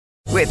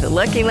With the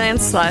Lucky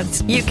Land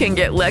Slots, you can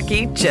get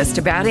lucky just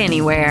about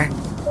anywhere.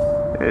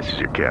 This is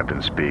your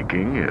captain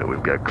speaking.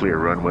 We've got clear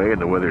runway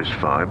and the weather's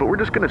fine, but we're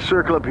just going to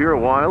circle up here a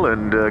while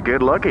and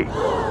get lucky.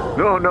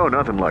 No,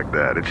 nothing like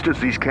that. It's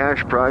just these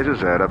cash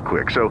prizes add up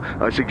quick. So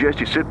I suggest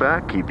you sit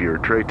back, keep your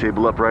tray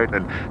table upright,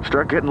 and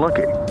start getting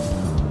lucky.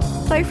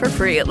 Play for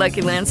free at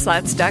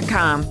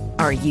LuckyLandSlots.com.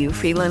 Are you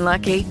feeling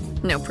lucky?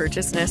 No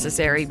purchase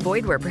necessary.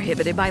 Void where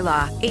prohibited by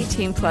law.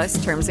 18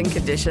 plus terms and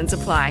conditions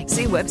apply.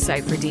 See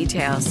website for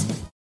details.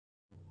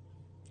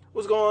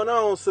 What's going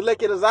on,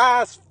 Selected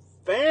Eyes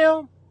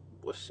fam?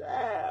 What's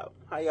up?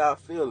 How y'all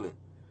feeling?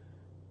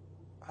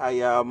 How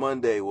y'all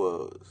Monday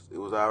was? It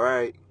was all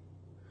right?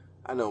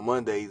 I know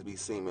Mondays be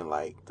seeming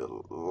like the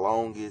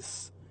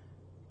longest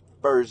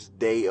first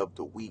day of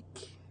the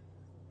week.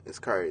 It's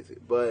crazy.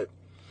 But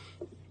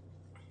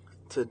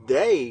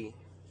today,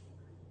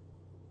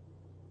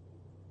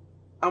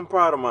 I'm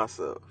proud of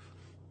myself.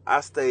 I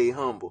stayed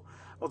humble.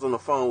 I was on the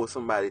phone with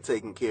somebody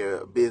taking care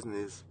of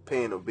business,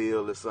 paying a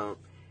bill or something.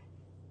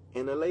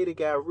 And the lady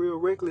got real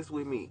reckless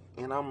with me.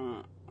 And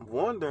I'm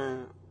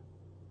wondering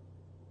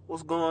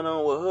what's going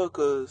on with her,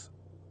 because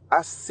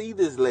I see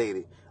this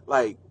lady.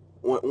 Like,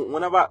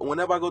 whenever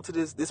I go to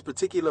this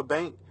particular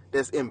bank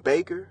that's in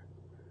Baker,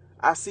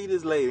 I see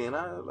this lady, and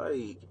I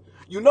like,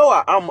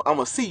 I'm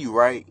gonna see you,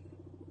 right?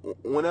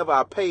 Whenever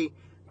I pay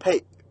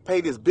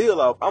this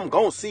bill off, I'm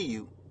gonna see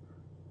you,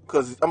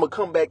 because I'm gonna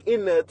come back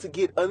in there to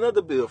get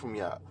another bill from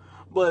y'all.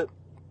 But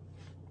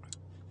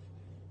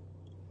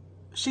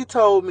she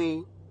told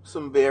me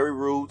some very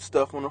rude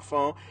stuff on the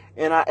phone,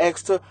 and I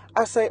asked her,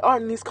 I say,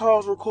 aren't these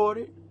calls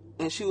recorded?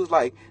 And she was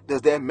like,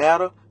 does that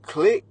matter?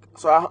 Click.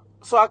 So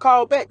I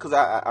called back, because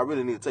I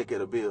really need to take care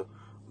of the bill.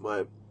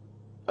 But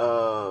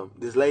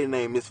this lady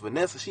named Miss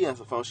Vanessa, she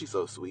answered the phone. She's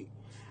so sweet.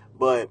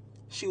 But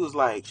she was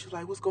like,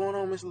 what's going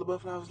on, Miss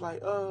LaBeouf? And I was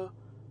like,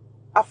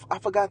 I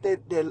forgot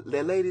that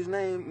lady's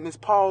name, Miss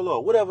Paula,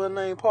 or whatever her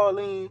name,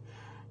 Pauline.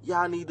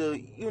 Y'all need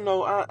to,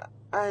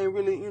 I ain't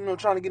really,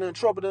 trying to get in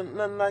trouble or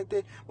nothing like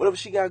that. Whatever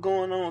she got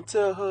going on,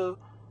 tell her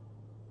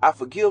I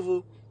forgive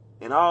her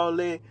and all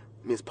that.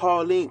 Miss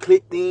Pauline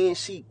clicked in,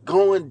 she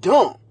going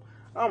dumb.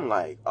 I'm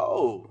like,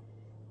 oh.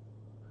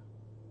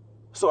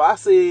 So I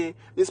said,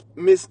 this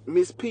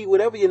Miss P,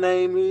 whatever your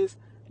name is,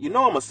 I'm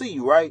gonna see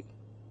you, right?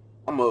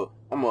 I'm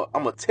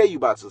gonna tell you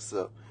about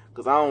yourself,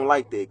 because I don't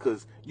like that,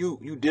 because you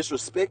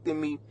disrespecting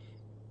me,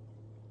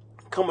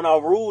 coming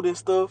off rude and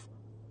stuff.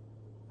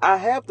 I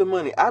have the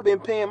money. I've been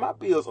paying my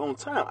bills on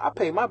time. I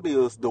pay my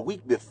bills the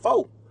week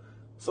before.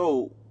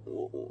 So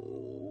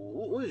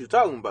what are you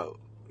talking about?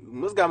 You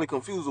must got me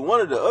confused with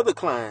one of the other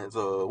clients,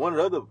 or one of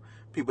the other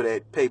people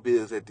that pay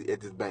bills at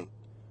this bank.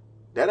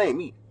 That ain't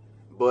me.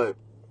 But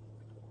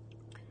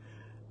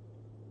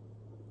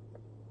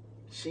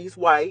she's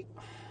white.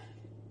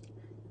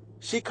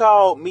 She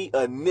called me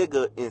a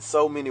nigga in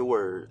so many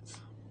words.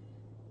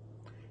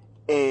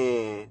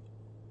 And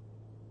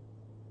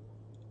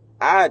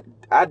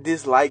I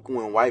dislike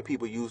when white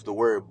people use the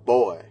word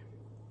boy.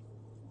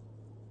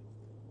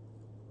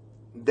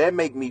 That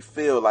make me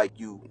feel like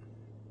you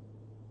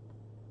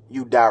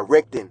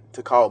directing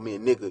to call me a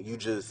nigga. You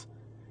just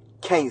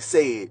can't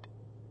say it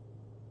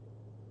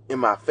in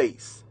my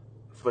face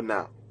for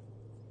now.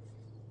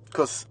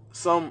 Because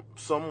some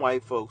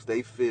white folks,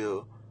 they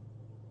feel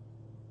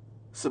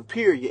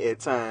superior at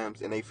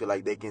times, and they feel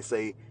like they can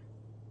say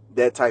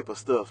that type of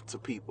stuff to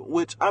people.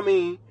 Which, I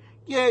mean,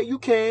 yeah, you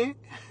can.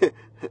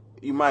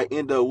 You might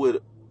end up with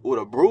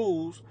a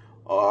bruise,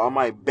 or I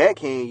might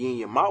backhand you in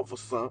your mouth or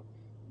something.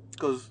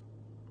 Because,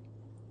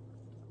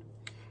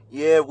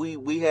 yeah,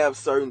 we have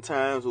certain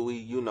times where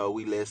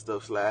we let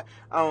stuff slide.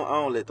 I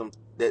don't let them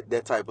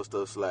that type of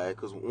stuff slide,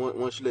 because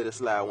once you let it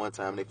slide one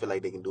time, they feel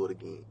like they can do it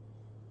again.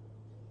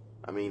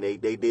 I mean, they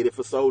did it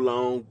for so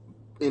long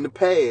in the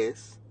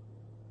past,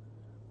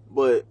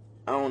 but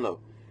I don't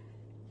know.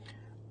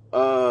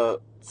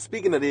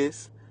 Speaking of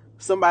this,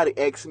 somebody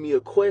asked me a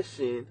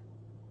question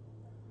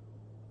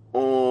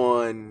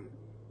on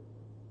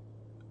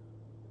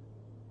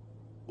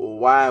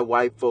why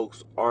white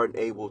folks aren't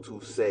able to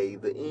say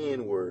the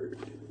N-word.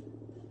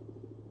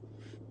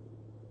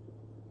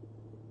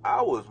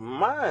 I was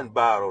mind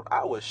boggled.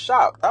 I was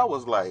shocked. I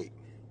was like,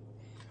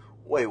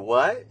 wait,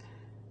 what?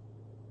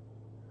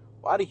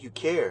 Why do you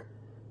care?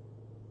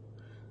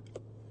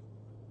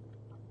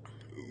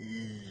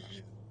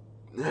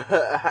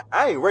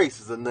 I ain't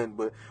racist or nothing,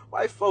 but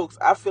white folks,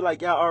 I feel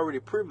like y'all already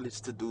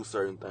privileged to do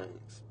certain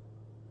things.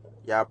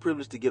 Y'all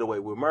privileged to get away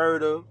with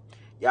murder.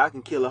 Y'all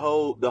can kill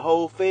the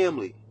whole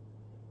family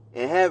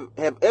and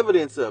have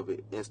evidence of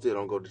it and still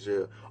don't go to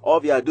jail. All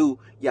of y'all do,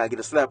 y'all get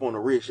a slap on the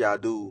wrist. Y'all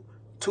do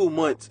 2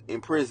 months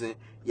in prison.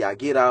 Y'all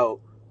get out.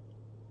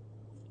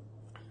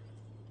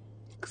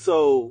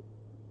 So,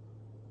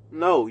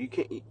 no, you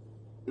can't.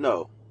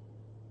 No.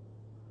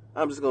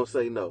 I'm just going to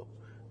say no.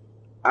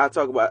 I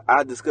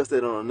discussed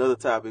that on another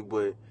topic,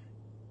 but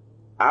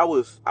I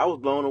was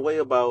blown away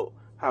about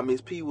how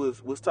Miss P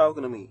was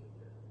talking to me.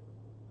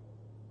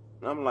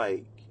 And I'm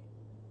like,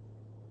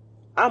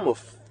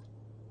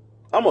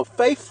 I'm a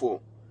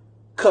faithful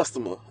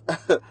customer.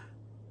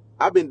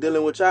 I've been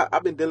dealing with y'all.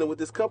 I've been dealing with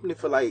this company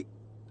for like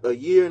a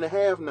year and a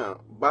half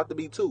now, about to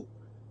be 2.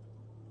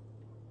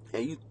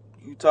 And you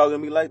talking to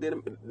me like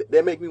that?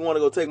 That make me want to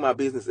go take my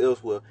business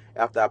elsewhere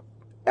after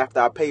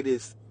I pay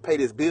this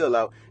bill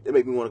out. That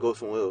make me want to go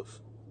somewhere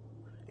else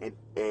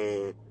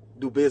and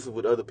do business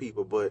with other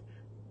people. But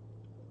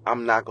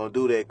I'm not gonna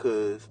do that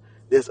because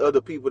there's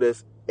other people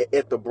that's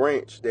at the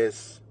branch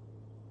that's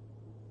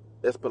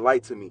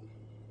polite to me.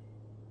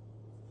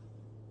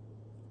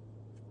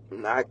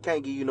 Now, I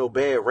can't give you no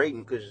bad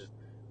rating because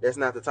that's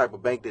not the type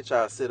of bank that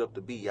y'all set up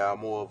to be. Y'all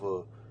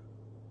more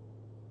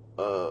of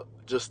a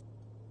just,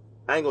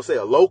 I ain't gonna say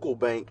a local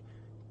bank,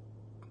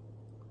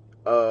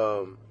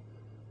 more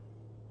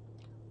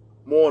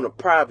on a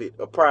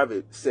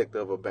private sector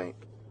of a bank.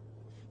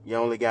 You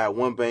only got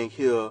one bank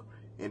here,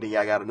 and then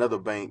y'all got another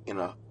bank in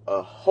a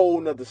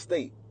whole nother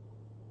state.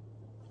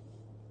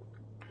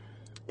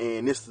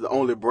 And this is the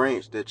only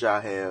branch that y'all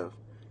have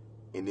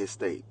in this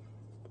state,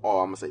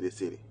 or I'm gonna say this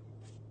city.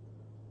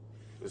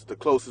 It's the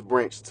closest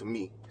branch to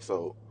me,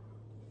 so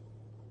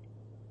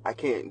I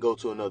can't go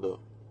to another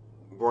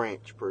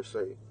branch per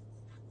se.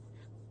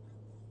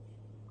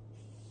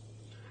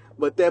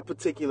 But that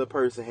particular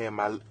person had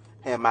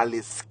my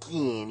little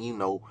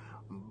skin,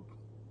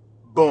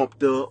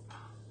 bumped up,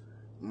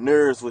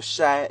 nerves was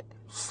shot.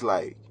 It's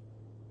like,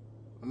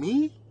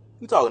 me?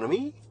 You talking to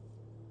me?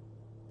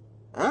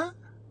 Huh?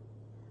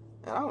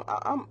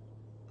 And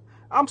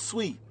I'm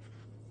sweet.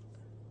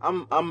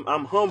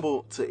 I'm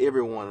humble to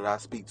everyone that I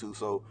speak to.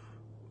 So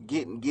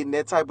getting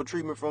that type of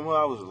treatment from her,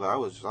 I was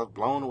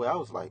blown away. I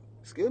was like,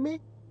 excuse me?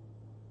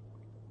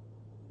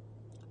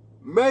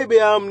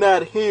 Maybe I'm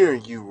not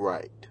hearing you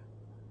right.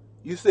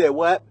 You said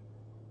what?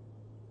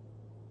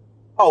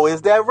 Oh,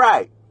 is that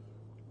right?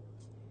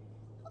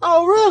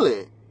 Oh,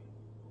 really?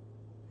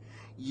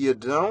 You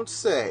don't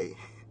say.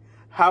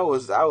 I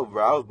was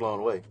blown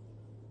away.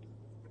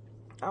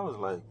 I was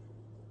like,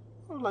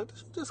 did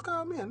she just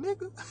call me a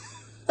nigga?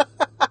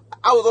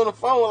 I was on the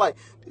phone like,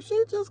 did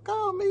she just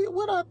call me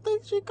what I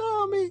think she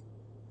called me?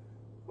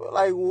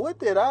 Like, what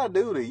did I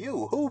do to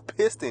you? Who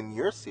pissed in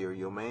your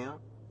cereal, man?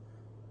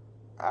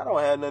 I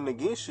don't have nothing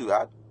against you.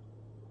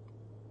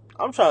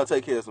 I'm trying to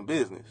take care of some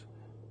business.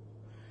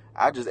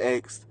 I just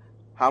asked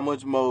how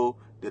much more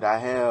did I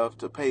have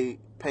to pay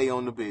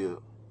on the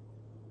bill?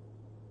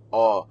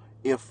 Or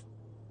if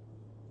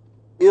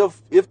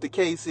the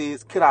case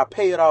is, could I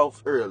pay it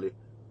off early?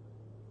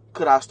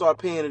 Could I start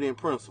paying it in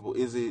principal?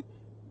 Did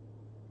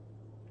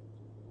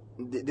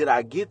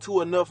I get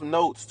to enough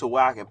notes to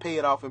where I can pay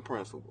it off in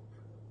principal?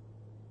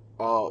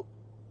 Or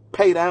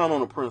pay down on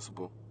the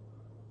principal?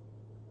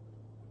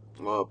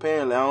 Well,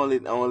 apparently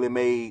I only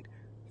made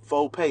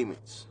 4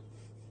 payments.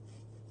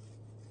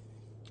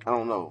 I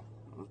don't know.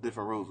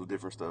 Different rules with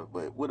different stuff,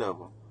 but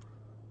whatever.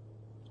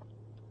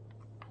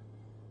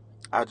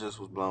 I just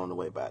was blown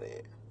away by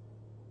that.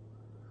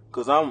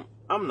 Cause I'm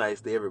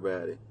nice to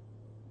everybody.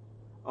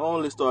 I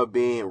only start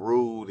being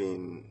rude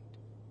and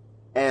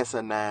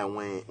asinine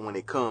when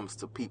it comes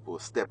to people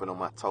stepping on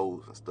my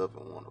toes and stuff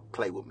and want to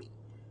play with me.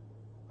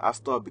 I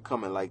start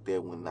becoming like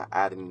that when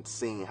I didn't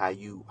see how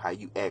you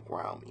act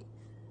around me.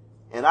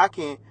 And I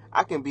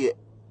can be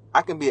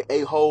an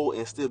a-hole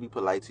and still be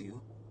polite to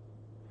you.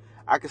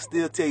 I can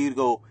still tell you to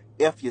go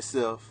F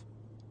yourself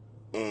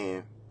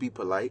and be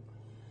polite.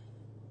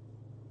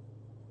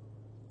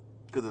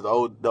 Because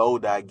the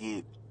older I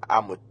get,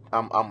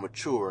 I'm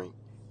maturing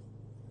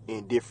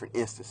in different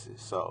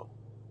instances. So,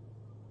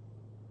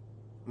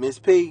 Miss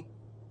P,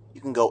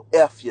 you can go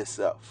F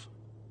yourself.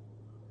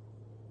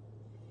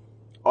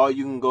 Or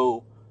you can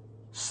go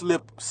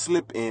slip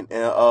and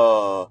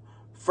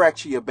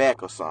fracture your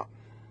back or something.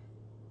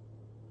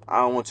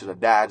 I don't want you to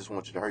die. I just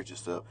want you to hurt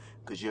yourself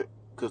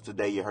because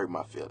today you hurt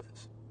my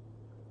feelings.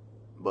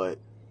 But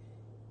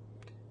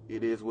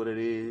it is what it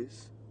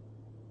is.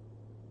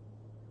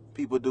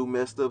 People do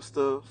messed up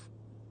stuff.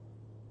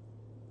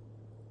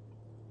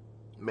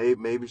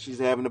 Maybe she's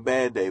having a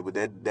bad day, but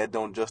that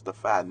don't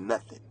justify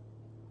nothing.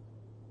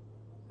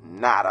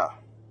 Nada.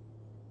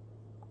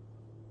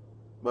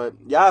 But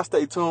y'all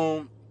stay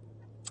tuned.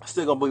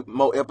 Still gonna be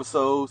more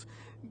episodes.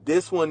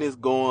 This one is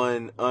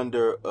going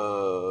under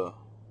a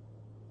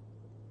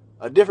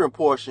different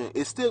portion.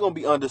 It's still gonna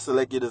be under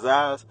Select Your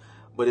Desires,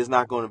 but it's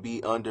not gonna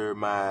be under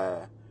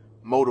my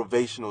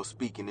motivational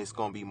speaking. It's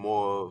gonna be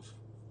more of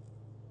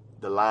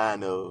the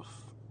line of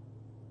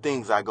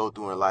things I go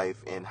through in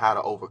life and how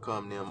to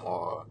overcome them,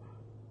 or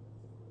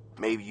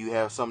maybe you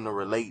have something to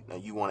relate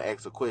and you want to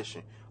ask a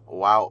question.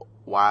 Why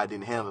I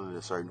didn't handle it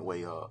a certain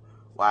way, or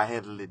why I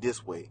handled it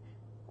this way.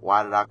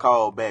 Why did I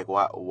call back?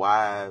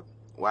 Why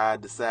I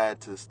decide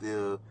to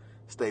still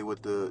stay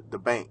with the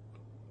bank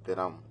that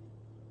I'm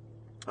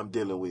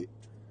dealing with.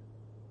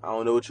 I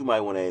don't know what you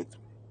might want to ask me.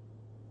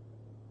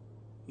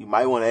 You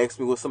might want to ask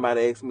me what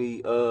somebody asked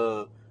me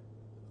through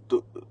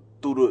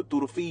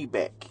the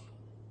feedback.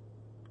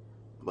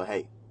 But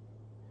hey,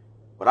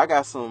 I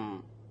got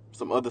some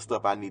other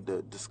stuff I need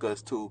to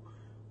discuss too.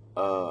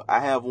 I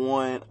have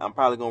one I'm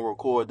probably gonna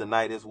record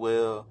tonight as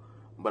well,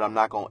 but I'm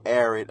not going to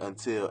air it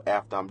until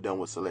after I'm done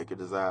with Selected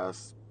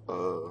Desires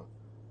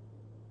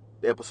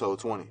episode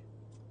 20.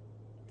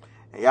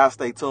 And y'all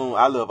stay tuned.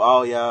 I love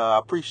all y'all. I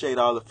appreciate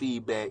all the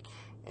feedback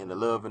and the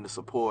love and the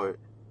support.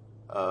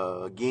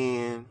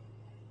 Again,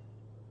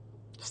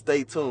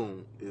 stay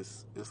tuned.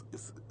 It's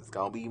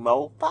gonna be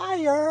more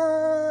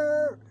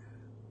fire.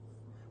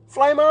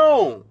 Flame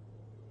on.